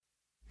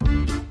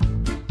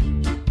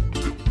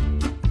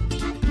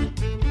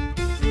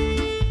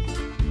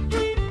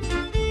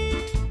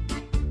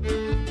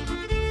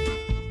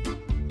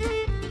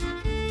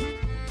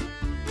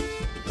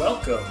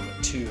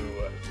Welcome to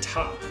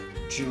Top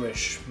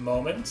Jewish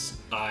Moments.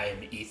 I'm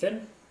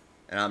Ethan.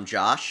 And I'm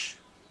Josh.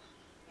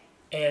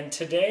 And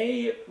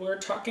today we're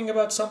talking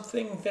about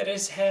something that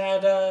has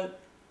had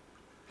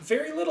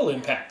very little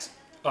impact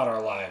on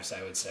our lives,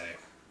 I would say.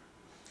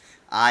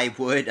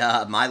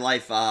 My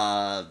life,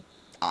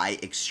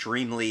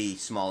 extremely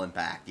small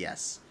impact,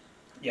 yes.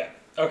 Yeah.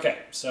 Okay,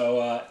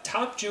 so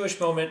Top Jewish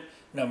Moment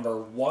number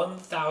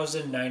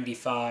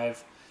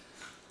 1095.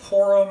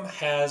 Purim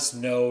has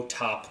no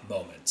top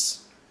moments.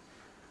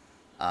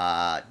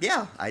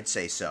 Yeah, I'd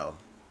say so.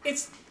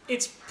 It's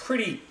a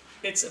pretty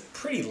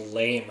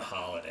lame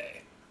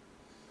holiday.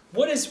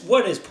 What is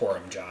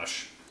Purim,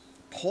 Josh?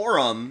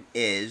 Purim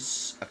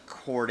is,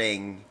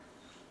 according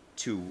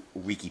to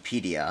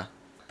Wikipedia,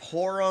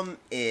 Purim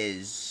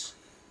is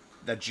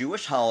the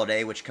Jewish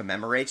holiday which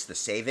commemorates the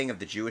saving of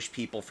the Jewish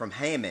people from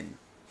Haman,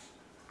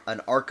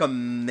 an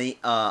Achaemenid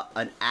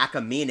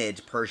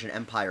Persian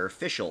Empire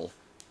official.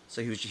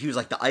 So he was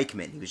like the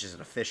Eichmann. He was just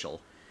an official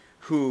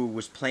who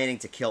was planning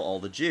to kill all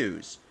the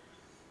Jews,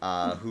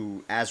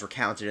 who, as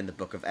recounted in the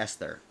Book of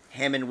Esther.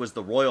 Haman was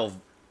the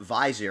royal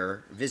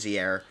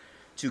vizier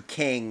to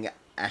King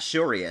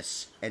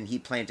Ahasuerus, and he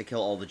planned to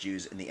kill all the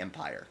Jews in the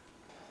empire.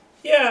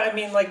 Yeah, I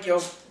mean,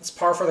 it's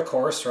par for the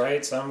course,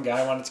 right? Some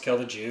guy wanted to kill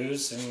the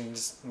Jews, and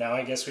now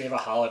I guess we have a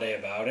holiday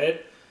about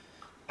it.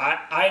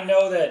 I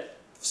know that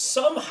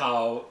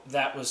somehow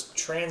that was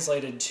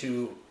translated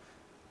to,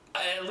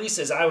 at least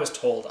as I was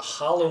told,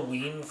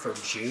 Halloween for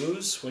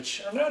Jews,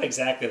 which are not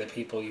exactly the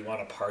people you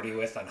want to party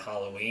with on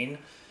Halloween.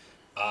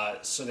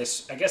 So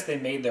I guess they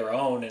made their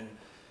own, and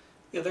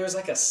there was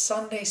like a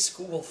Sunday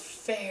school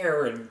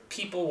fair, and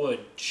people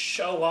would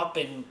show up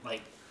in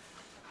like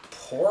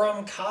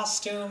Purim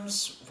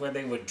costumes where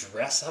they would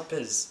dress up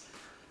as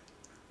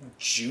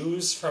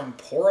Jews from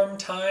Purim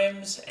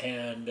times,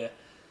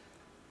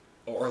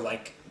 or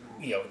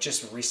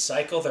just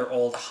recycle their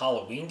old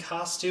Halloween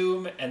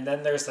costume. And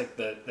then there's like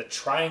the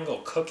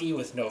triangle cookie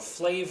with no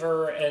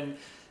flavor, and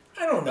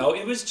I don't know,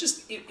 it was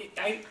just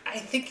I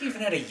think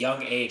even at a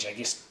young age I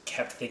just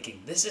kept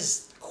thinking this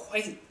is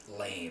quite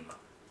lame.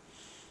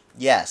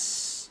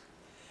 Yes,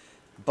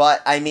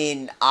 but I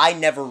mean, I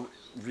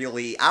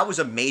was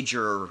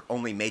a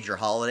only major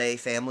holiday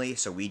family,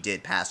 so we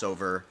did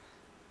Passover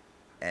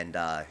and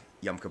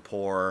Yom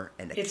Kippur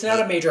and it's not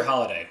a major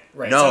holiday,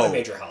 right? No, it's not a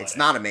major holiday. It's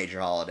not a major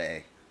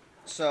holiday.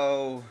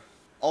 So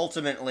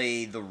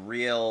ultimately, the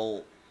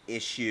real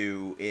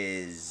issue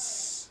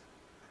is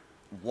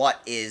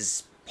what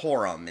is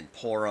Purim, and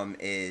Purim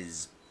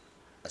is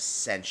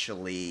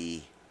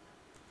essentially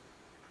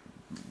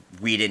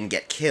we didn't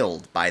get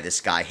killed by this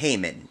guy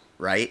Haman,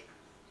 right?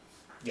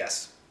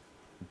 Yes.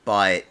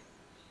 But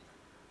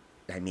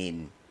I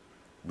mean,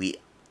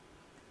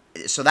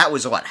 so that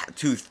was what,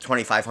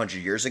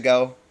 2,500 years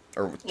ago,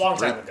 or long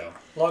time ago.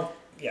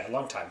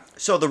 Long time.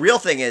 So the real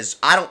thing is,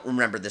 I don't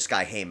remember this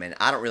guy Haman.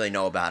 I don't really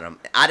know about him.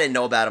 I didn't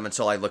know about him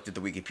until I looked at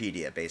the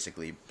Wikipedia,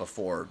 basically,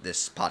 before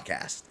this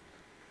podcast.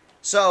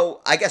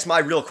 So I guess my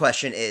real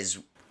question is,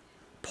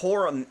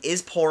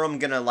 is Purim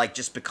gonna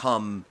just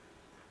become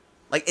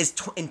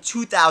in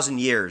 2,000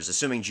 years,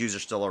 assuming Jews are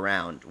still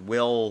around,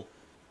 will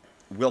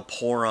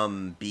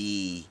Purim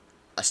be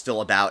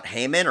still about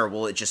Haman, or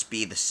will it just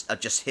be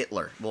just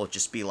Hitler? Will it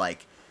just be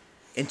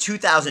in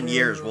 2,000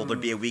 years, will there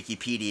be a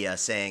Wikipedia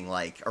saying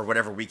or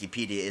whatever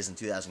Wikipedia is in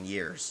 2,000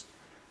 years?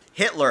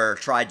 Hitler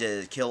tried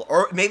to kill,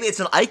 or maybe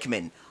it's an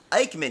Eichmann.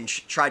 Eichmann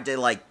tried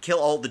to kill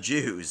all the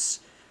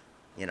Jews.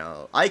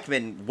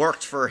 Eichmann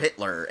worked for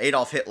Hitler,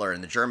 Adolf Hitler, in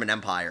the German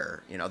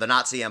Empire. The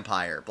Nazi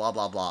Empire. Blah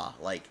blah blah.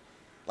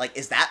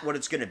 Is that what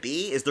it's gonna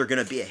be? Is there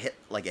gonna be a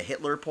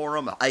Hitler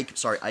Purim?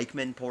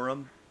 Eichmann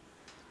Purim?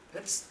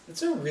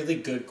 That's a really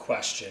good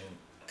question,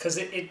 because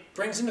it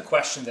brings into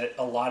question that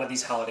a lot of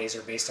these holidays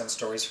are based on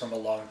stories from a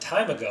long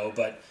time ago,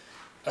 but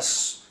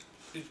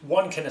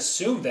one can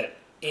assume that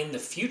in the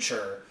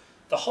future,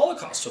 the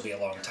Holocaust will be a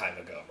long time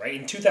ago, right?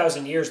 In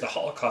 2,000 years, the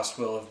Holocaust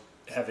will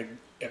have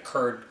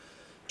occurred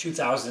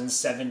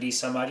 2,070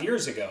 some odd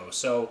years ago.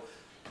 So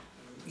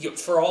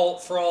for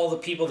all the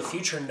people of the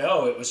future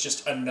know, it was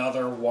just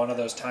another one of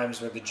those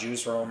times where the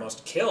Jews were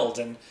almost killed.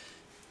 And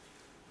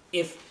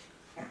if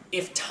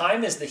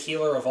time is the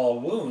healer of all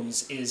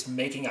wounds, is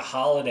making a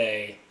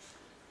holiday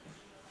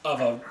of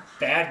a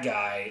bad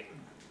guy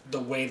the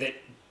way that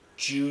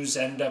Jews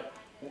end up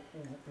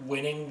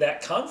winning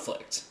that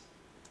conflict.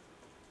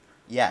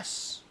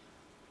 Yes.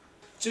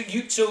 So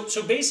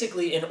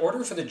basically, in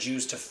order for the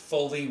Jews to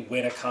fully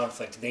win a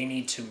conflict, they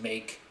need to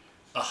make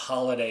a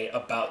holiday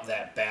about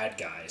that bad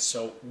guy.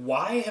 So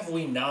why have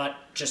we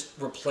not just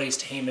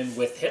replaced Haman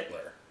with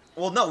Hitler?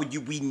 Well, no,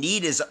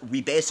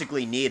 we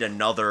basically need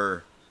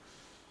another.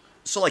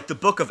 So the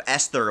Book of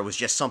Esther was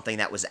just something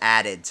that was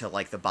added to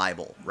the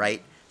Bible,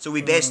 right? So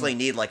we basically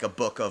need a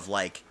book of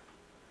Elie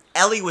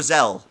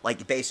Wiesel.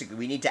 Basically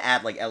we need to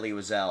add Elie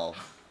Wiesel.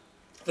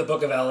 The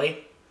Book of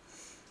Eli?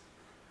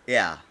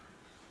 Yeah.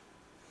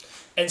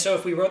 And so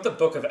if we wrote the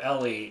Book of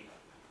Eli,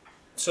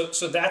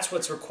 so that's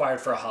what's required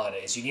for a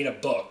holiday, is you need a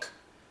book,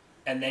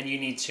 and then you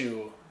need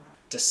to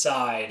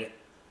decide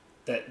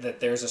that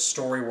there's a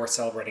story worth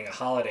celebrating a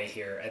holiday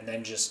here, and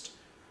then just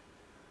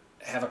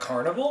have a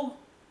carnival,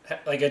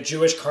 like a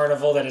Jewish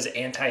carnival that is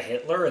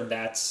anti-Hitler, and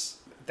that's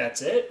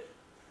it.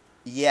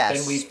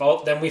 Yes.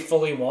 Then we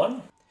fully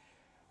won.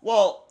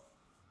 Well,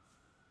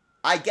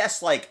 I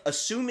guess like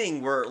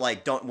assuming we're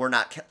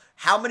not.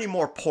 How many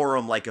more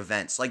Purim like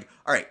events? Like,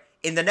 all right,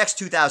 in the next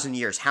 2,000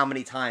 years, how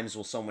many times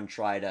will someone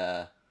try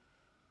to?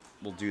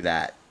 Will do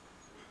that.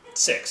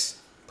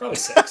 6, probably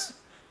 6.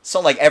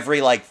 So like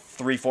every like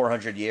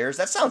 300-400 years.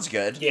 That sounds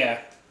good. Yeah,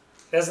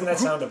 doesn't that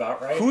sound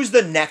about right? Who's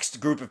the next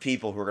group of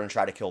people who are going to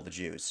try to kill the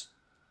Jews?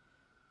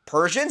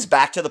 Persians?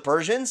 Back to the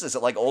Persians? Is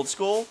it like old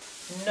school?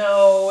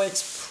 No,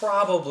 it's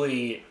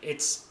probably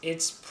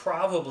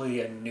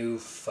a new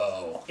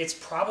foe. It's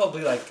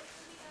probably like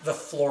the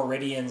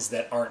Floridians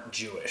that aren't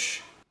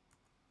Jewish.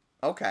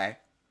 Okay.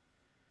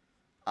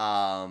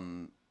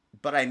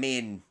 But I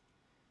mean,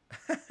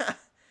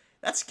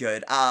 that's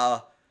good.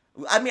 I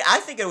mean, I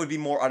think it would be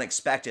more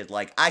unexpected.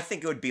 Like, I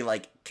think it would be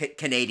like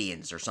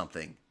Canadians or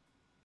something.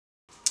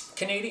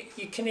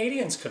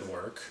 Canadians could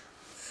work.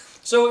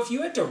 So if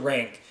you had to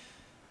rank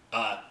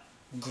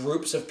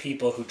groups of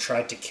people who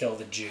tried to kill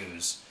the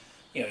Jews,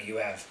 you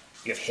have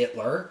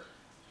Hitler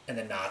and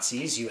the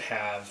Nazis. You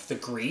have the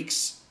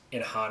Greeks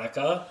in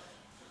Hanukkah.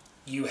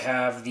 You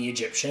have the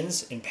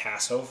Egyptians in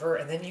Passover,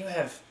 and then you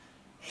have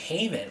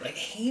Haman. Like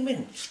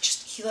Haman,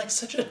 he like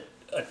such a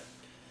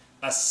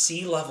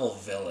C-level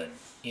villain.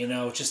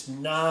 Just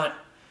not.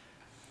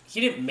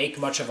 He didn't make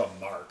much of a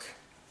mark.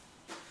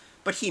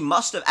 But he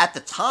must have at the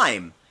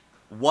time.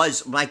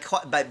 Was my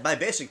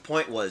basic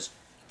point was.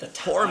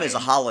 Purim is a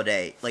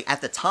holiday. Like, at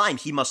the time,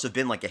 he must have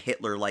been, like, a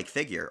Hitler-like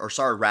figure. Or,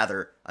 sorry,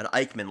 rather, an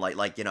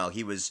Eichmann-like,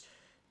 he was,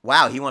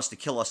 wow, he wants to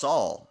kill us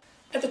all.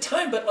 At the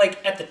time,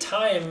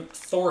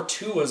 Thor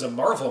 2 was a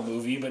Marvel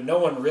movie, but no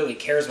one really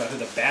cares about who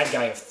the bad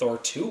guy of Thor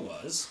 2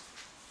 was.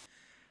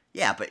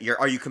 Yeah, but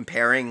are you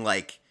comparing,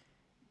 like,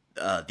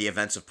 the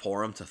events of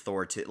Purim to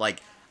Thor 2?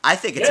 Like, I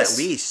think it's at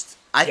least,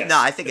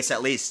 I think it's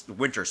at least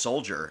Winter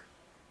Soldier.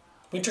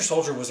 Winter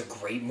Soldier was a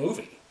great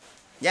movie.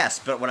 Yes,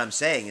 but what I'm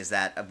saying is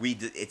that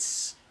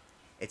it's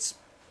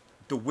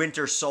the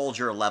Winter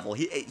Soldier level.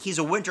 He's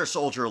a Winter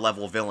Soldier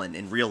level villain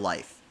in real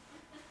life.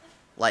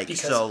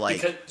 So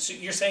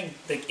you're saying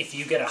that if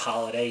you get a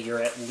holiday,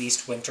 you're at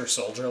least Winter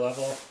Soldier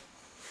level?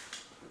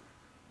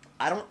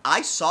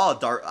 I saw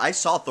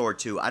Thor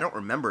 2. I don't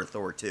remember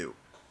Thor 2.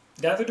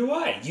 Neither do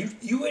I.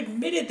 You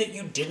admitted that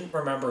you didn't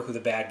remember who the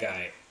bad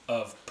guy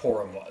of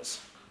Purim was.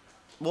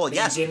 Well,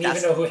 yes, you didn't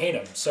even know who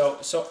hated him.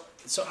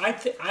 So I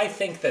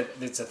think that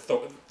it's a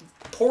Thor.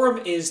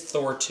 Purim is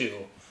Thor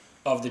 2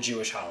 of the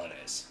Jewish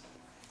holidays.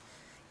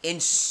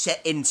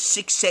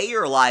 Say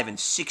you're alive in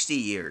 60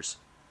 years,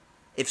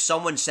 if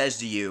someone says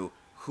to you,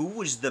 who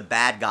was the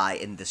bad guy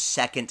in the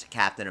second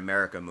Captain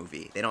America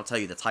movie? They don't tell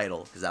you the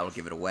title because that will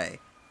give it away.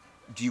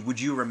 Would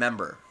you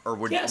remember, or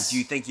yes. Do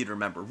you think you'd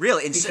remember?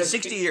 Really, in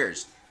 60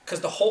 years? Because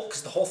the whole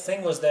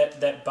thing was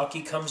that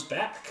Bucky comes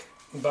back.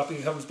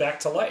 Bucky comes back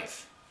to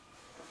life.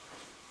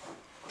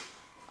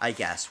 I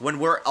guess when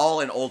we're all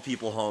in old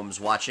people homes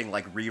watching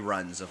like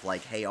reruns of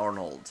like Hey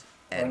Arnold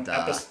and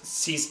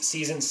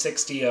season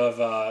 60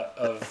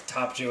 of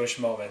Top Jewish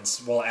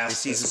Moments, we'll ask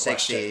season this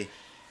question. 60.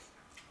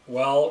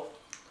 Well,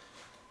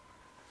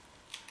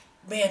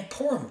 man,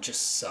 Purim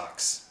just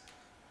sucks.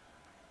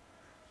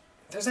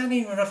 There's not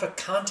even enough of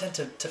content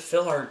to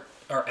fill our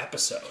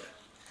episode.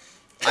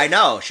 I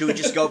know. Should we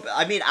just go?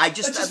 I mean,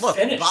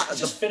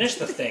 finish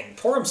the thing.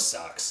 Purim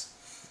sucks.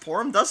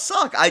 Purim does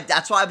suck.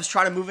 That's why I was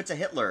trying to move it to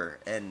Hitler,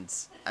 and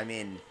I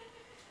mean,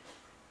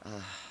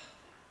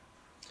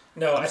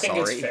 no, I think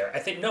it's fair. I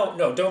think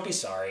no, don't be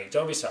sorry.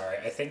 Don't be sorry.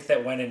 I think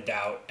that when in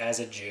doubt, as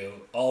a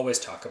Jew, always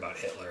talk about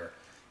Hitler.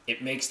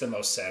 It makes the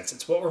most sense.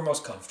 It's what we're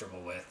most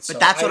comfortable with. But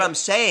that's what I'm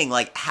saying.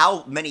 Like,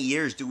 how many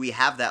years do we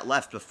have that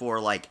left before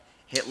like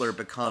Hitler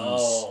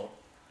becomes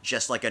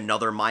just like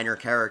another minor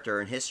character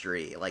in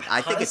history? Like,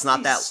 I think it's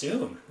not that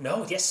soon.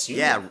 No, yes, soon.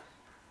 Yeah.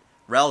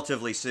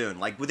 Relatively soon,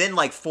 like within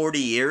like 40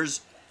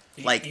 years,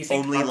 like you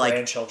think only our like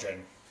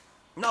grandchildren.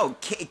 No,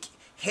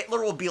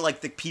 Hitler will be like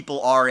the people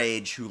our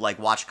age who like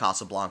watch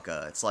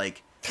Casablanca. It's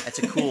like it's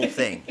a cool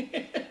thing.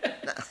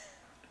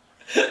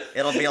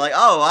 It'll be like,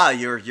 oh wow,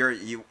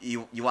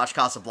 you watch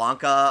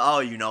Casablanca. Oh,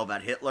 you know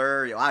about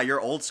Hitler. Wow,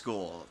 you're old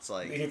school. It's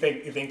like you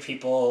think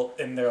people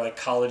in their like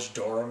college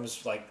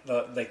dorms like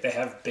they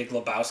have Big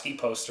Lebowski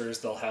posters.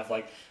 They'll have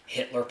like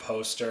Hitler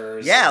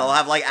posters. Yeah, they'll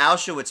have like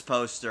Auschwitz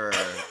poster.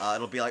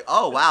 It'll be like,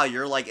 oh wow,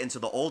 you're like into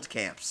the old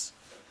camps.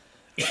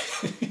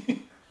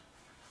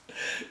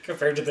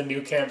 Compared to the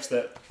new camps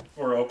that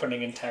we're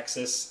opening in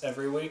Texas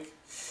every week.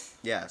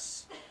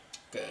 Yes.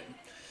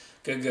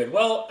 Good.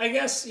 Well, I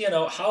guess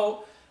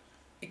how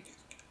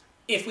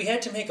if we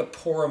had to make a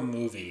Purim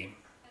movie,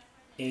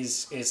 I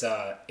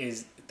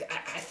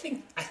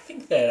think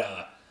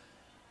that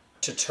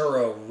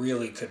Turturro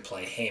really could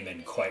play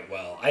Haman quite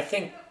well. I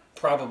think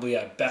probably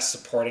a Best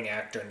Supporting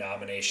Actor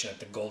nomination at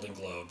the Golden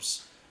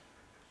Globes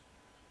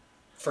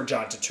for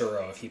John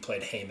Turturro if he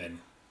played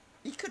Haman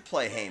He could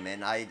play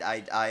Heyman.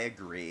 I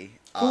agree.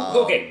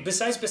 Okay,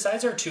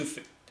 besides our two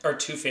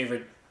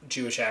favorite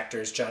Jewish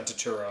actors, John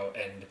Turturro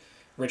and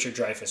Richard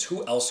Dreyfuss,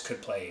 who else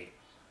could play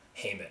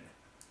Heyman?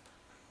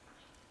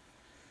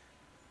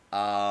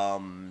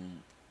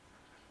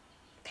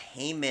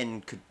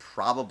 Heyman could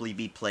probably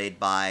be played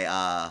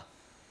by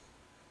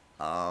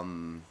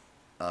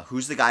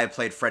who's the guy who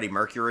played Freddie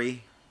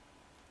Mercury?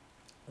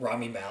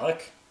 Rami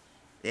Malek.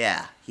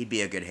 Yeah, he'd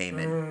be a good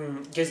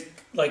Heyman. Because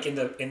like in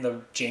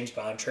the James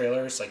Bond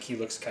trailers, like he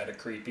looks kind of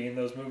creepy in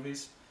those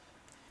movies.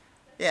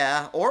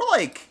 Yeah, or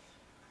like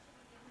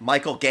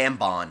Michael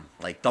Gambon,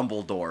 like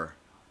Dumbledore.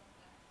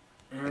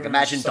 Like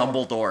imagine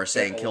Dumbledore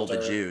saying "kill the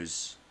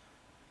Jews."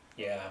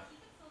 Yeah,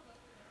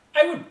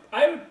 I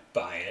would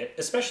buy it,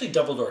 especially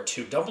Dumbledore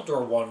 2.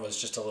 Dumbledore 1 was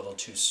just a little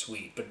too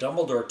sweet, but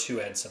Dumbledore 2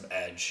 had some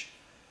edge.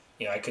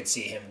 You know, I could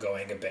see him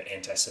going a bit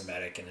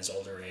anti-Semitic in his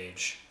older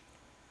age.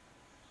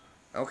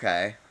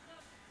 Okay.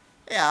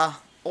 Yeah,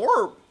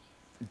 or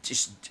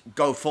just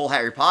go full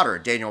Harry Potter,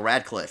 Daniel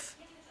Radcliffe.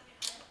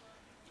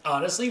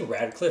 Honestly,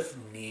 Radcliffe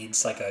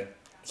needs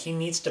he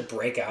needs to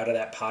break out of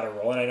that Potter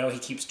role, and I know he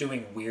keeps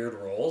doing weird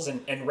roles,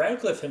 and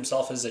Radcliffe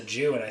himself is a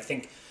Jew, and I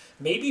think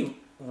maybe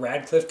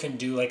Radcliffe can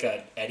do like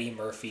a Eddie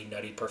Murphy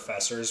Nutty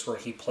Professors where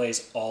he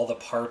plays all the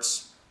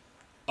parts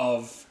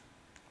of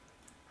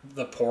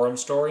the Purim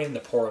story in the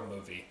Purim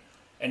movie,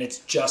 and it's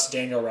just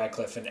Daniel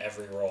Radcliffe in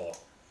every role.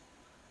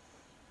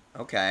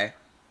 Okay.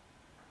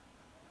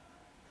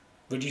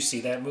 Would you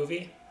see that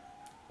movie?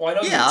 Well, I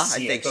know yeah, you'd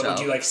see I think it, but so. would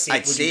you like see?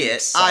 I'd would see you be it.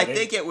 excited? I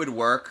think it would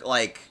work.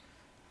 Like,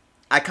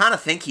 I kind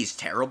of think he's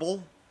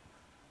terrible,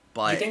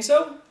 but You think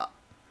so?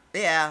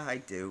 Yeah, I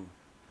do.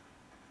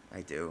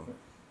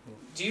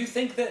 Do you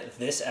think that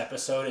this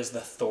episode is the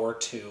Thor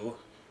 2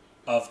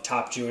 of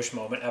top Jewish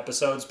moment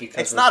episodes?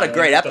 Because It's not a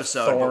great with the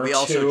episode, but Thor we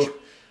also 2?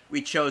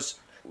 we chose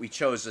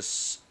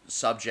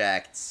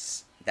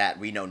subjects that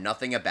we know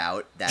nothing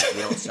about, that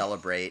we don't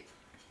celebrate.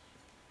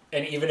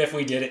 And even if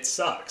we did, it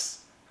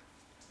sucks.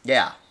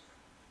 Yeah.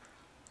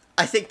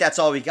 I think that's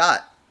all we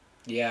got.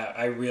 Yeah,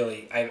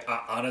 I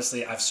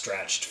honestly, I've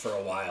stretched for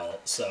a while,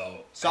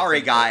 so... Sorry,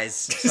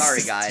 guys.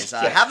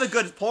 Yeah. Have a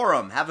good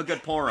Purim.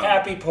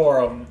 Happy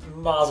Purim.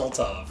 Mazel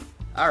tov.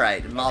 All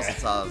right, Mazel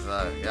Tov.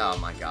 Oh,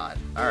 my God.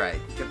 All right,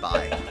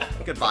 goodbye.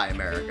 Goodbye,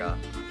 America.